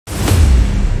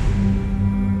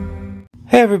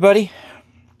Hey everybody,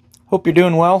 hope you're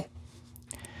doing well.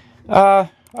 I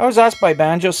was asked by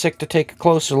BanjoSick to take a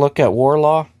closer look at War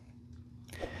Law.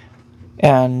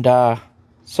 And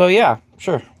so yeah,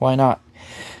 sure, why not?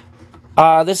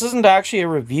 This isn't actually a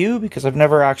review because I've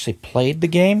never actually played the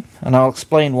game, and I'll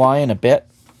explain why in a bit.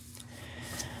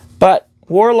 But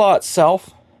War Law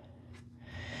itself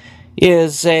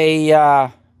is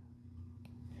a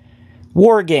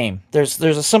war game. There's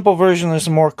a simple version, there's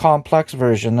a more complex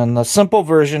version, and the simple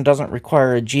version doesn't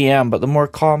require a GM, but the more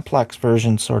complex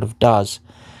version sort of does.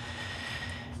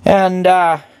 And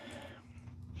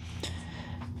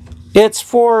it's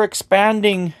for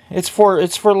expanding, it's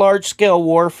for large-scale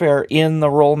warfare in the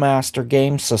Rolemaster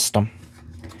game system.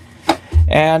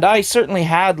 And I certainly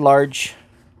had large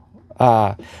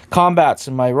combats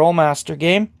in my Rolemaster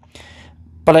game,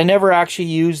 but I never actually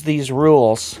used these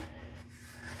rules.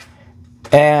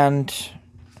 And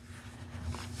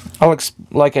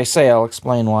like I say, I'll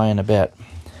explain why in a bit.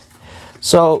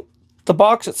 So the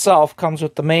box itself comes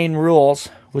with the main rules,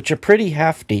 which are pretty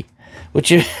hefty.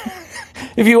 Which,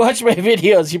 if you watch my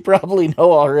videos, you probably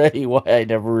know already why I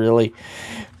never really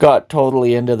got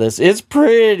totally into this. It's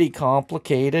pretty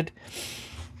complicated,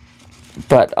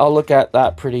 but I'll look at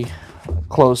that pretty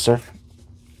closer.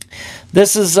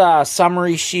 This is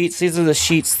summary sheets. These are the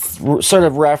sheets, sort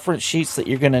of reference sheets that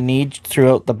you're going to need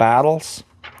throughout the battles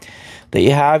that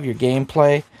you have, your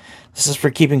gameplay. This is for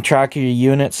keeping track of your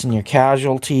units and your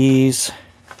casualties.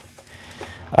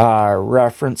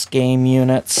 Reference game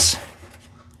units.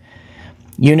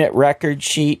 Unit record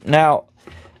sheet. Now,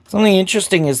 something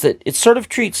interesting is that it sort of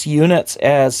treats units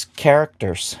as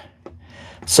characters.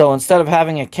 So instead of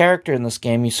having a character in this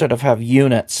game, you sort of have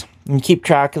units. And you keep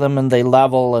track of them, and they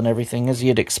level and everything as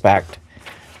you'd expect.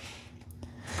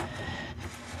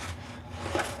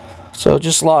 So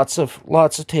just lots of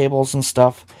tables and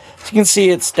stuff. As you can see,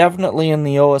 it's definitely in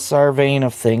the OSR vein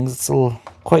of things. It's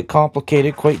quite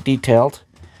complicated, quite detailed.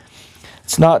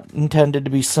 It's not intended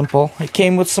to be simple. It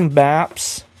came with some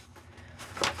maps.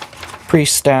 Pretty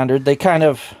standard.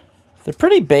 They're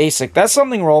pretty basic. That's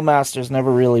something Rolemaster's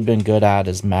never really been good at,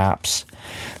 is maps.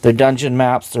 Their dungeon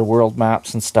maps, their world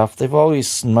maps and stuff. They've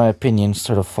always, in my opinion,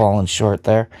 sort of fallen short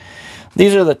there.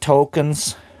 These are the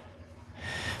tokens.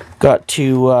 Got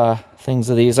two things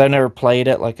of these. I've never played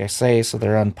it, like I say, so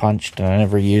they're unpunched, and I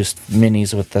never used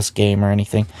minis with this game or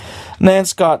anything. And then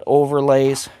it's got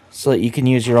overlays so that you can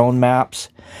use your own maps,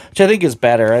 which I think is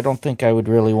better. I don't think I would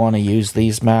really want to use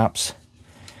these maps.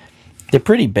 They're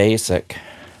pretty basic,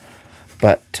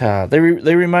 but they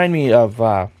remind me of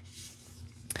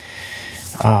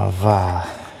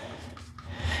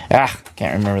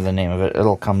can't remember the name of it.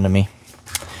 It'll come to me.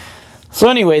 So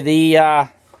anyway, the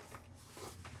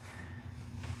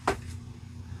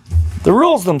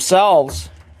rules themselves,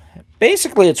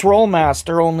 basically it's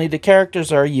Rolemaster, only the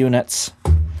characters are units.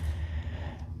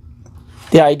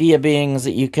 The idea being is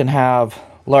that you can have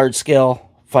large-scale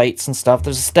fights and stuff.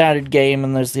 There's a standard game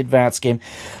and there's the advanced game.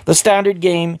 The standard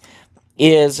game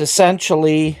is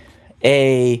essentially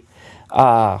a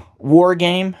war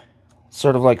game,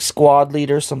 sort of like Squad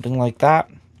Leader, something like that.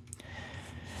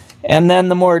 And then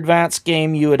the more advanced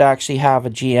game, you would actually have a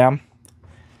GM.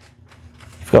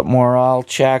 You've got morale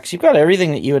checks. You've got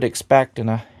everything that you would expect in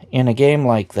a game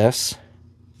like this.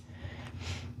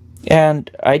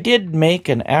 And I did make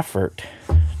an effort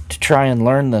to try and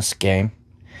learn this game.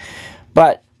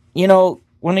 But, you know,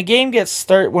 when a game gets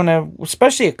started,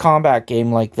 especially a combat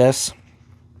game like this,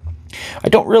 I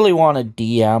don't really want to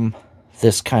DM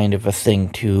this kind of a thing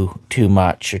too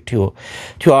much or too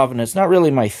often. It's not really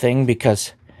my thing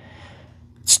because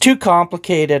it's too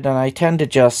complicated, and I tend to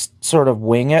just sort of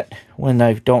wing it when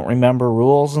I don't remember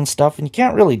rules and stuff, and you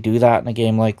can't really do that in a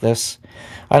game like this.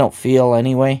 I don't feel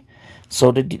anyway.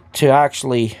 So to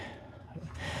actually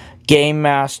game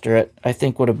master it, I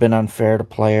think would have been unfair to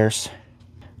players.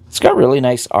 It's got really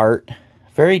nice art,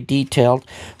 very detailed.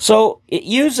 So it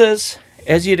uses,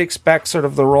 as you'd expect, sort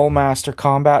of the Rolemaster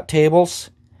combat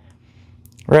tables.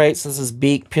 Right, so this is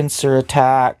beak, pincer,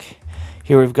 attack.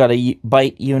 Here we've got a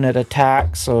bite unit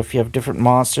attack, so if you have different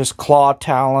monsters. Claw,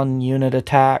 talon unit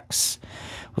attacks.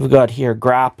 We've got here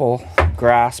grapple,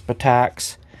 grasp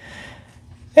attacks.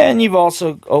 And you've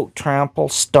also, trample,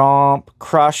 stomp,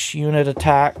 crush unit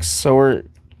attacks. So we're,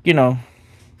 you know,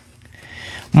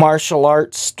 martial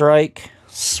arts, strike,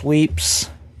 sweeps.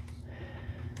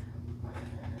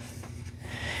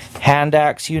 Hand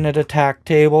axe unit attack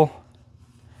table.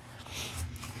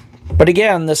 But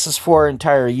again, this is for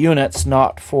entire units,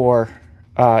 not for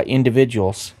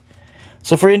individuals.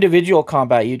 So for individual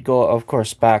combat, you'd go, of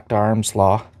course, back to arms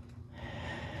law.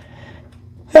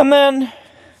 And then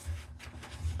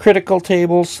critical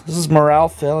tables. This is morale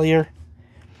failure,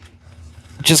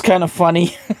 which is kind of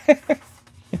funny.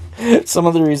 Some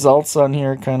of the results on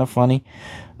here are kind of funny.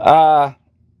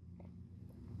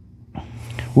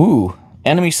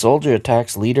 Enemy soldier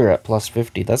attacks leader at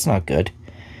 +50. That's not good.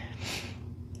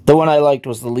 The one I liked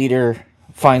was the leader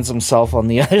finds himself on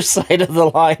the other side of the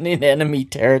line in enemy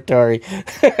territory.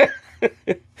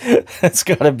 That's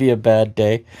gotta be a bad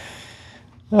day.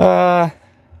 You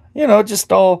know,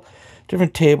 just all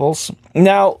different tables.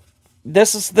 Now,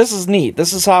 this is neat.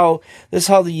 This is how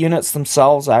the units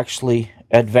themselves actually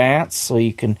advance, so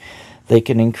they can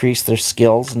increase their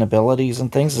skills and abilities and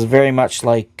things. It's very much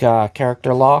like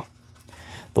character law,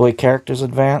 the way characters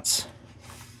advance.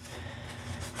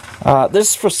 This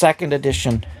is for second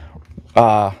edition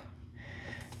Rolemaster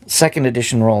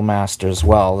as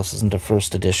well. This isn't a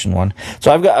first edition one.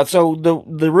 So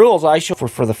the rules I show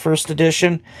for the first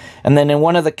edition, and then in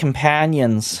one of the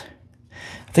companions,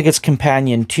 I think it's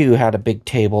Companion 2, had a big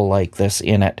table like this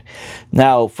in it.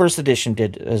 Now, first edition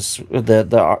did, as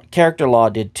the character law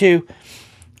did too, I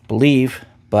believe,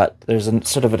 but there's a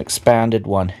sort of an expanded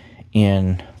one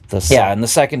in the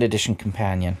second edition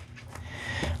Companion.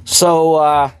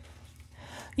 So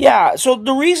yeah, so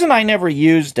the reason I never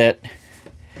used it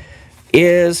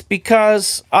is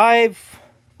because I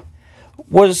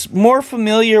was more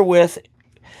familiar with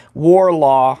war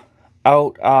law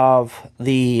out of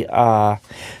the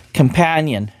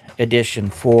Companion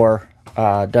edition for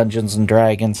Dungeons and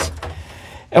Dragons.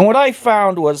 And what I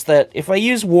found was that if I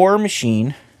use War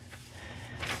Machine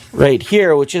right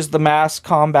here, which is the mass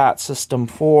combat system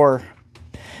for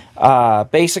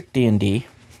basic D&D,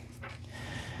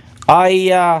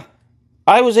 I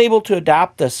was able to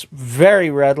adapt this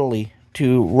very readily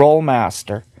to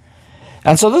Rolemaster.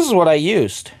 And so this is what I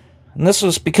used. And this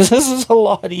was because this is a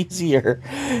lot easier.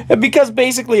 And because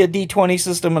basically a D20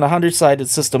 system and a 100-sided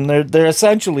system, they're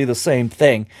essentially the same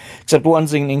thing, except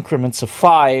one's in increments of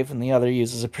 5 and the other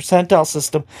uses a percentile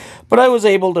system. But I was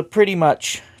able to pretty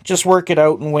much just work it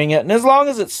out and wing it. And as long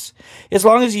as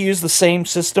you use the same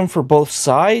system for both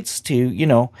sides to, you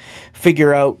know,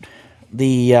 figure out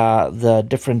the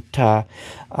different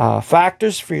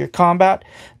factors for your combat,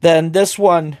 then this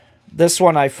one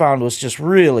I found was just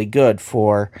really good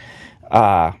for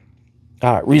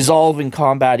resolving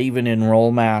combat even in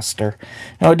Rolemaster.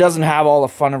 Now, it doesn't have all the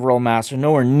fun of Rolemaster,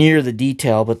 nowhere near the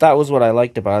detail, but that was what I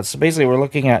liked about it. So basically we're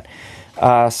looking at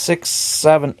 6,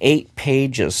 7, 8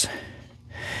 pages.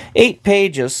 8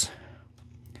 pages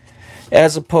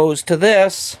as opposed to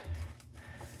this,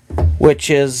 which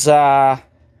is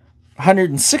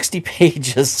 160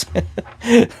 pages.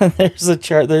 There's the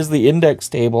chart, there's the index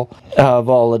table of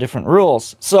all the different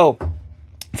rules. So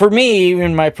for me,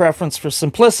 in my preference for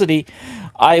simplicity,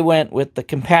 I went with the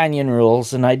Companion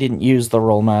rules, and I didn't use the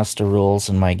Rolemaster rules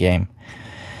in my game.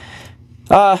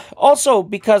 Also,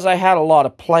 because I had a lot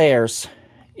of players,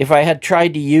 if I had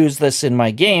tried to use this in my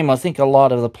game, I think a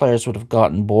lot of the players would have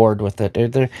gotten bored with it.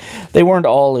 They weren't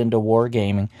all into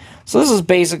wargaming. So this is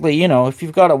basically, you know, if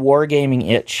you've got a wargaming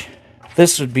itch,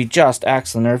 this would be just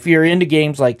excellent. Or if you're into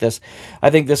games like this, I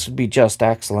think this would be just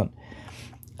excellent.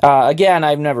 Again,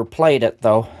 I've never played it,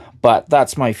 though, but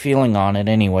that's my feeling on it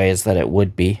anyway, is that it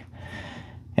would be.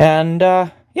 And,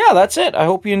 yeah, that's it. I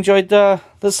hope you enjoyed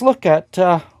this look at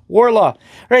war law.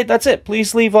 Right, that's it.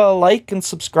 Please leave a like and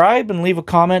subscribe, and leave a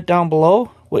comment down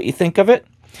below what you think of it.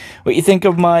 What you think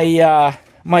of my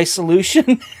my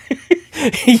solution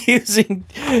using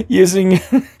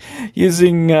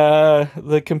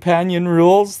the Companion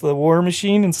rules, the War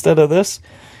Machine, instead of this.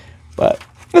 But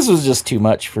this was just too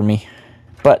much for me.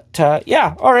 But,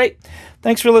 yeah, all right.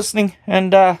 Thanks for listening,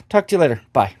 and talk to you later.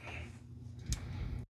 Bye.